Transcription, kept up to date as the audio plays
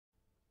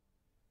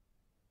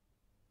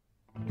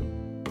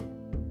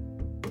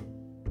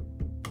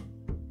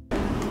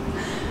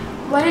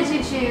Why did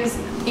you choose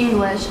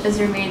English as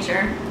your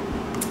major?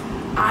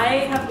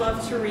 I have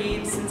loved to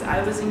read since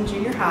I was in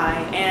junior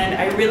high, and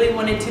I really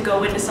wanted to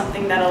go into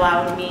something that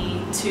allowed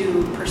me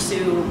to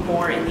pursue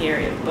more in the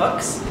area of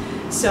books.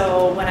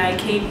 So when I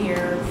came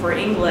here for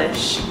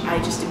English, I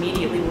just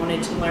immediately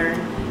wanted to learn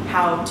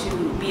how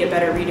to be a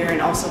better reader and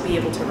also be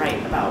able to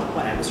write about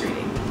what I was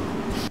reading.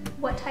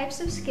 What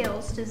types of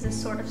skills does this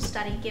sort of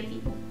study give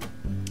you?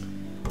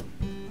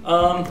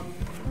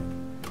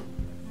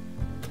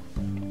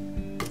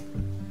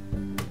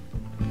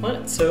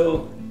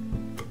 So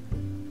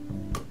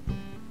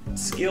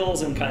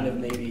skills in kind of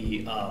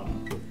maybe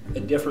a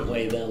different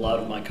way than a lot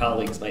of my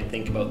colleagues might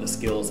think about the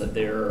skills that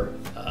their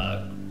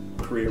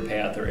career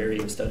path or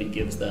area of study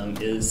gives them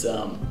is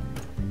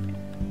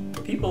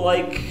people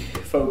like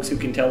folks who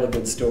can tell a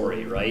good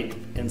story, right?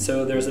 And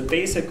so there's a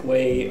basic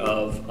way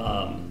of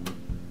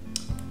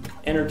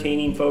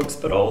entertaining folks,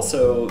 but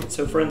also,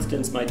 so for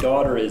instance, my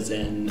daughter is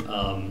in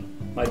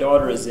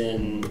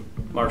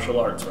martial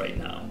arts right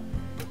now,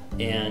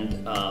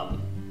 and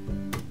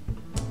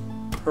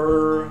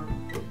her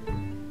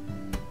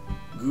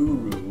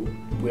guru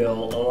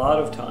will a lot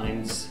of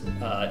times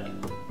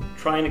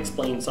try and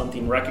explain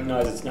something,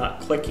 recognize it's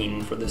not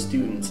clicking for the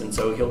students, and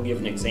so he'll give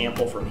an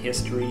example from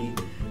history,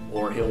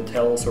 or he'll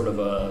tell sort of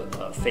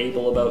a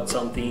fable about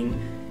something,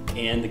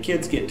 and the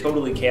kids get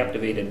totally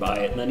captivated by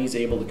it, and then he's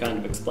able to kind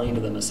of explain to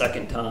them a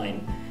second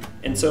time.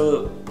 And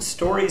so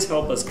stories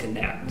help us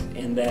connect,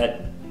 and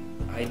that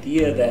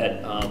idea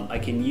that I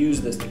can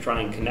use this to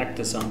try and connect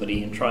to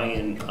somebody and try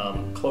and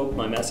cloak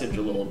my message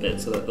a little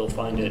bit so that they'll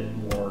find it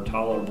more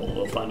tolerable,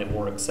 they'll find it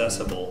more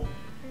acceptable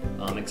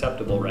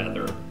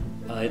rather.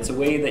 It's a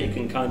way that you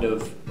can kind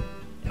of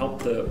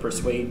help to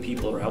persuade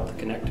people or help to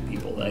connect to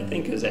people that I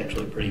think is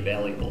actually pretty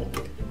valuable.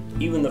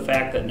 Even the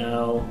fact that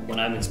now when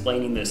I'm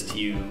explaining this to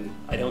you,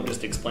 I don't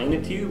just explain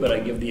it to you, but I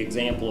give the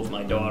example of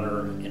my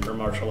daughter in her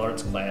martial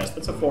arts class.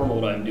 That's a form of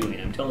what I'm doing.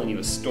 I'm telling you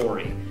a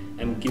story.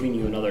 I'm giving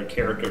you another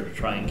character to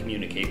try and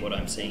communicate what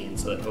I'm saying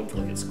so that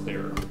hopefully it's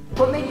clearer.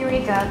 What made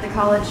Eureka the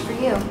college for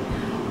you?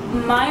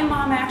 My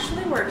mom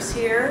actually works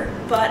here,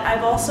 but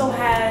I've also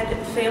had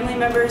family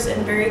members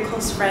and very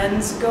close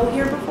friends go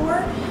here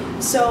before.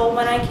 So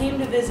when I came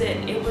to visit,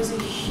 it was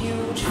a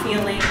huge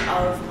feeling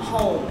of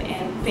home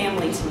and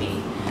family to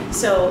me.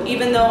 So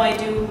even though I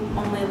do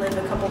only live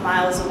a couple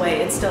miles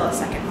away, it's still a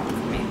second home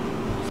for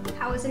me.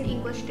 How is an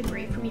English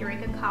degree from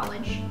Eureka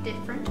College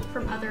different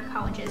from other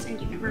colleges and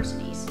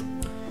universities?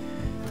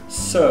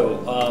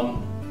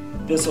 So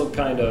this will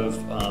kind of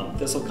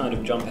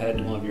jump ahead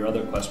to one of your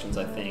other questions,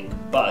 I think.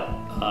 But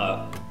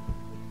a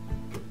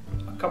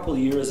couple of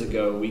years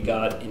ago, we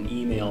got an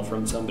email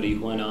from somebody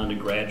who went on to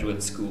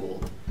graduate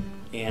school,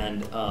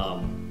 and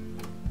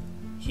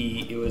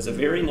it was a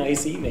very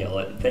nice email.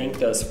 It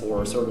thanked us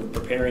for sort of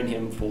preparing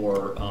him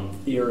for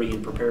theory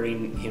and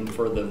preparing him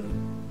for the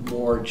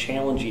more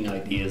challenging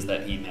ideas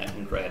that he met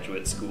in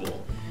graduate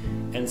school.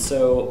 And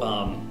so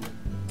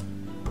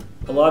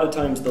a lot of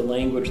times the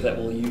language that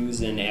we'll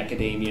use in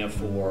academia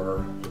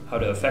for how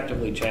to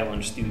effectively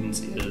challenge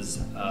students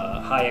is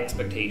high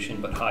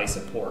expectation but high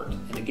support.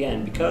 And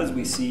again, because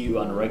we see you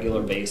on a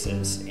regular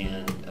basis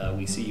and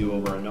we see you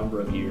over a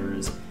number of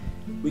years,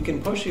 we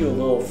can push you a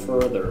little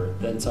further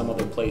than some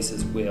other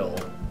places will.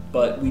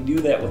 But we do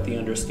that with the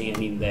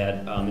understanding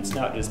that it's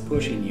not just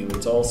pushing you,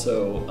 it's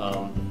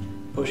also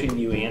pushing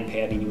you and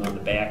patting you on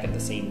the back at the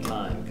same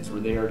time, because we're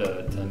there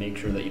to make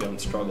sure that you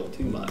don't struggle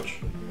too much.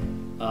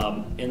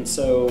 And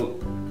so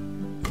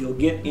you'll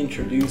get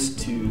introduced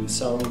to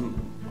some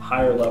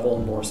higher level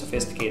and more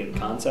sophisticated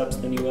concepts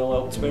than you will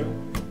elsewhere,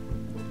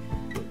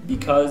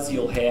 because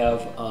you'll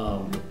have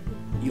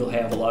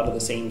a lot of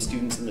the same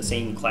students in the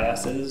same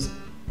classes.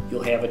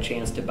 You'll have a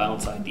chance to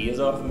bounce ideas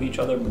off of each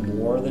other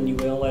more than you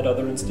will at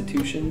other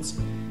institutions.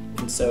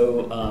 And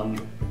so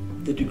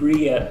the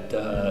degree at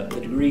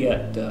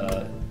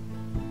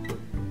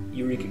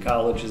Eureka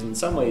College is in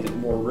some ways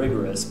more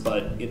rigorous,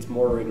 but it's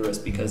more rigorous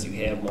because you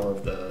have more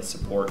of the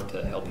support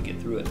to help you get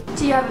through it.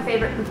 Do you have a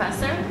favorite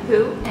professor?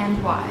 Who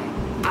and why?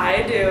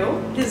 I do.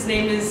 His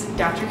name is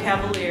Dr.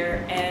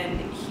 Cavalier, and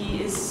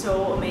he is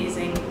so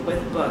amazing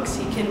with books.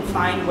 He can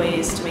find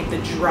ways to make the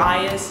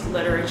driest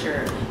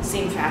literature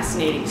seem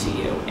fascinating to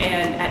you.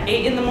 And at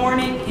 8 in the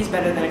morning, he's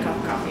better than a cup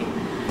of coffee.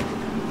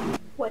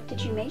 What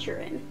did you major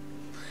in?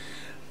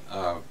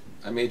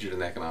 I majored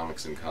in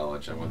economics in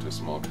college. I went to a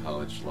small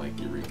college like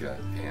Eureka,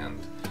 and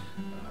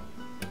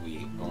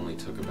we only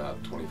took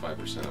about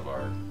 25% of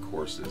our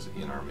courses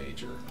in our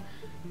major,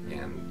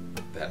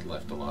 and that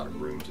left a lot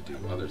of room to do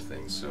other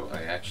things. So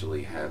I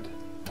actually had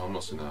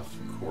almost enough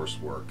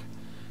coursework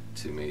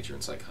to major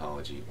in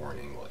psychology or in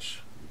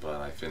English,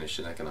 but I finished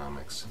in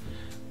economics,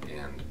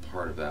 and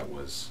part of that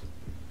was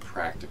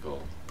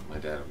practical. My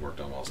dad had worked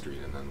on Wall Street,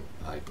 and then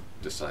I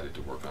decided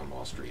to work on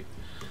Wall Street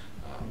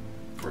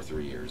for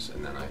 3 years,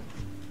 and then I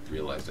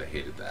realized I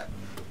hated that.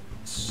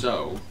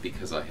 So,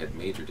 because I had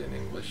majored in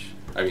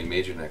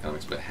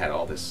economics, but had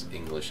all this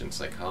English and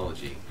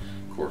psychology,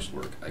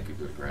 coursework, I could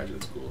go to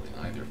graduate school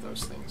in either of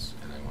those things,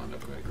 and I wound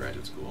up going to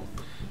graduate school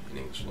in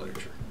English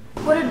literature.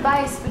 What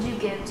advice would you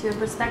give to a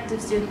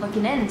prospective student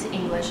looking into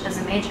English as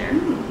a major?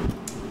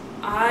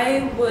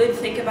 I would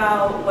think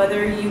about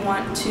whether you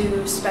want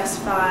to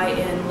specify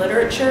in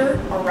literature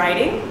or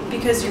writing,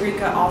 because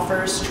Eureka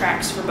offers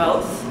tracks for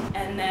both.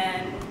 And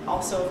then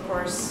also, of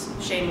course,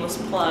 shameless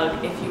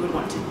plug if you would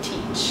want to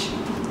teach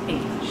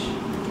English.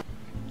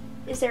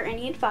 Is there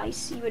any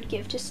advice you would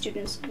give to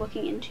students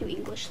looking into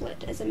English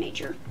Lit as a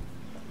major?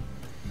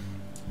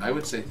 I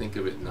would say think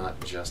of it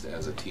not just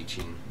as a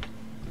teaching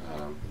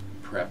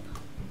prep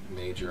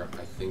major.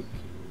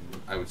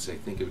 I would say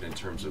think of it in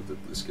terms of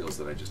the skills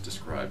that I just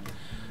described,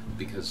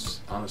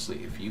 because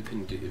honestly, if you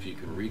can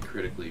read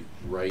critically,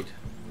 write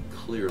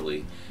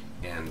clearly,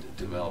 and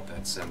develop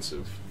that sense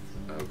of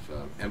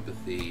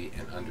empathy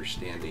and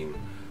understanding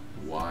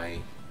why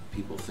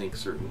people think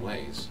certain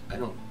ways, I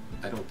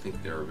don't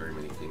think there are very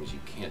many things you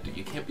can't do.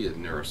 You can't be a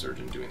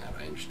neurosurgeon doing that,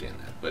 I understand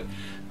that, but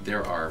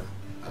there are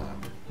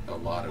a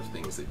lot of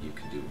things that you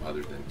can do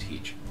other than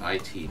teach. I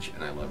teach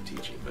and I love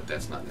teaching, but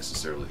that's not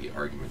necessarily the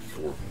argument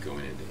for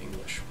going into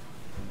English.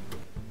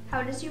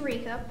 How does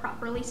Eureka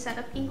properly set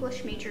up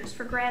English majors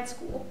for grad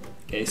school?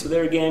 Okay, so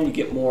there again, you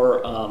get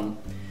more,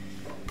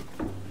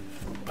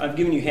 I've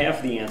given you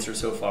half the answer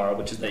so far,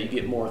 which is that you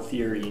get more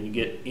theory and you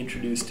get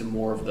introduced to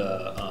more of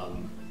the, I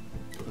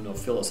don't know,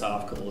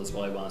 philosophical is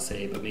what I want to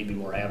say, but maybe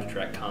more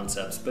abstract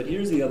concepts. But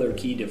here's the other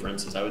key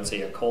difference, is I would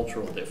say a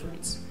cultural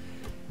difference,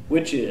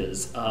 which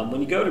is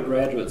when you go to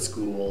graduate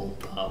school,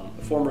 a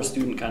former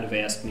student kind of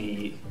asked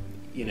me,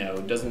 you know,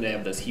 doesn't it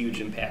have this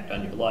huge impact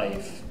on your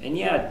life? And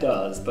yeah, it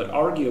does, but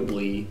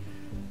arguably,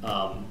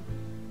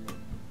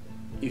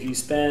 if you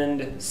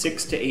spend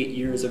 6 to 8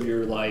 years of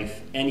your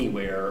life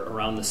anywhere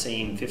around the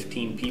same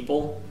 15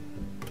 people,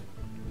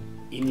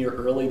 in your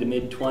early to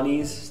mid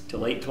 20s to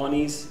late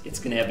 20s, it's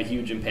going to have a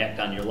huge impact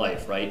on your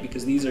life, right?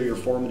 Because these are your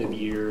formative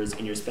years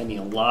and you're spending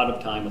a lot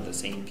of time with the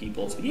same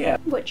people, so yeah.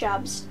 What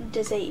jobs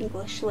does a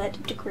English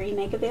Lit degree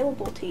make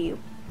available to you?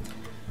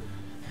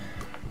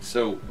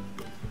 So,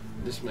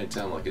 this might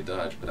sound like a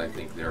dodge, but I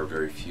think there are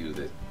very few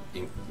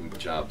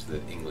jobs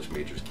that English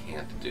majors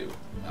can't do.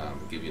 I'll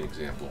give you an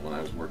example. When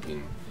I was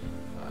working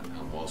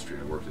on Wall Street,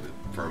 I worked at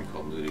a firm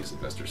called Moody's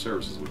Investor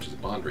Services, which is a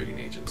bond rating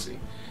agency,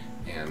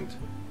 and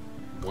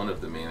one of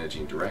the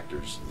managing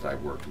directors that I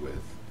worked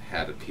with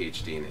had a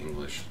PhD in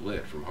English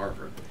Lit from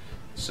Harvard.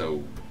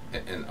 So,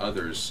 and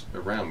others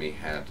around me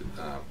had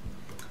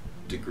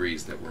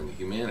degrees that were in the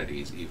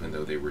humanities, even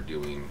though they were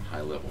doing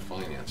high-level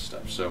finance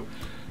stuff. So,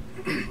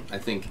 I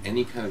think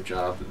any kind of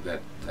job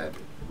that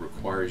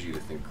requires you to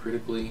think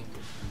critically,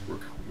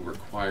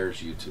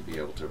 requires you to be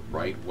able to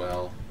write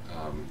well,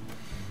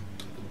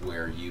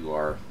 where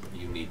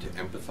you need to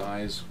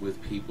empathize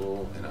with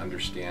people and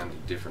understand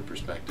different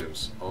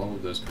perspectives. All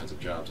of those kinds of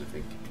jobs, I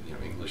think, you know,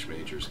 English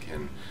majors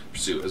can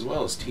pursue, as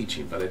well as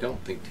teaching. But I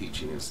don't think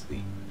teaching is the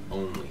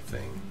only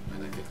thing.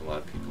 And I think a lot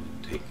of people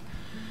take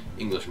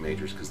English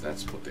majors because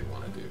that's what they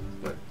want to do.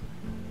 But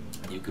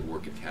you could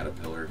work at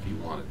Caterpillar if you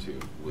wanted to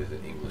with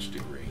an English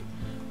degree.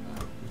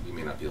 You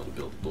may not be able to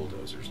build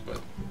bulldozers,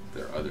 but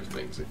there are other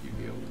things that you'd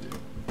be able to do.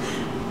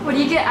 What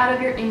do you get out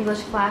of your English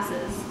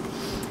classes?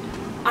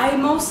 I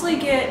mostly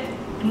get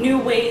new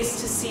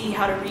ways to see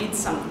how to read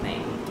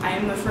something. I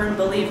am a firm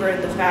believer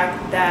in the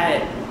fact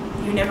that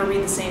you never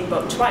read the same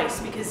book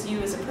twice because you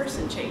as a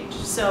person change.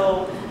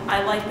 So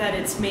I like that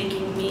it's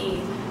making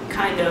me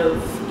kind of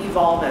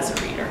evolve as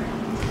a reader.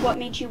 What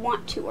made you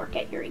want to work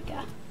at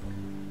Eureka?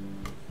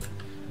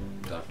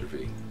 Dr.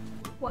 V.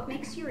 What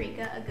makes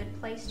Eureka a good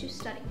place to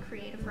study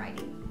creative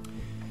writing?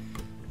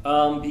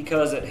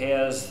 Because it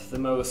has the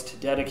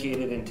most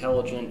dedicated,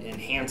 intelligent, and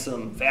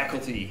handsome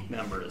faculty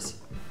members.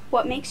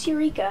 What makes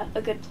Eureka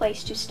a good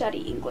place to study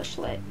English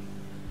Lit?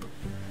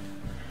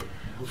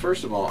 Well,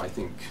 first of all, I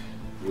think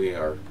we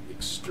are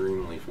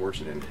extremely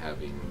fortunate in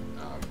having,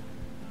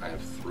 I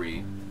have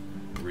 3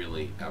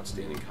 really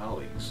outstanding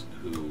colleagues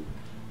who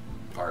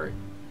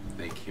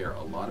they care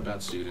a lot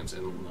about students,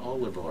 and all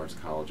liberal arts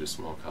colleges,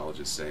 small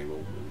colleges say,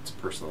 well, it's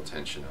personal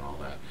attention and all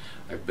that.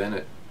 I've been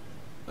at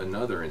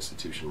another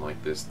institution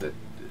like this that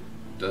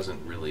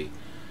doesn't really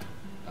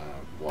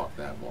walk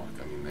that walk.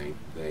 I mean,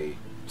 they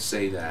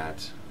say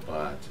that,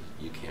 but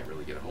you can't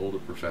really get a hold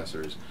of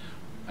professors.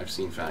 I've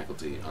seen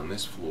faculty on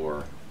this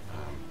floor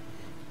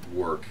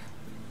work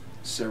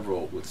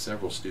with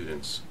several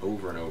students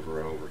over and over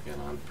and over again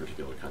on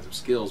particular kinds of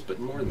skills, but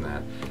more than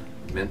that,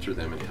 mentor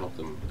them and help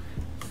them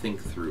think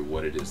through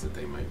what it is that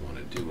they might want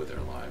to do with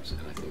their lives.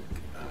 And I think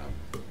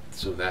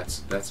so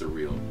that's a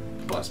real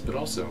plus. But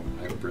also,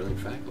 I have brilliant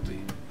faculty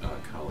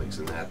colleagues,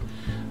 and that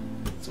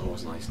it's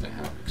always nice to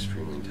have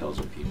extremely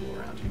intelligent people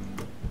around you.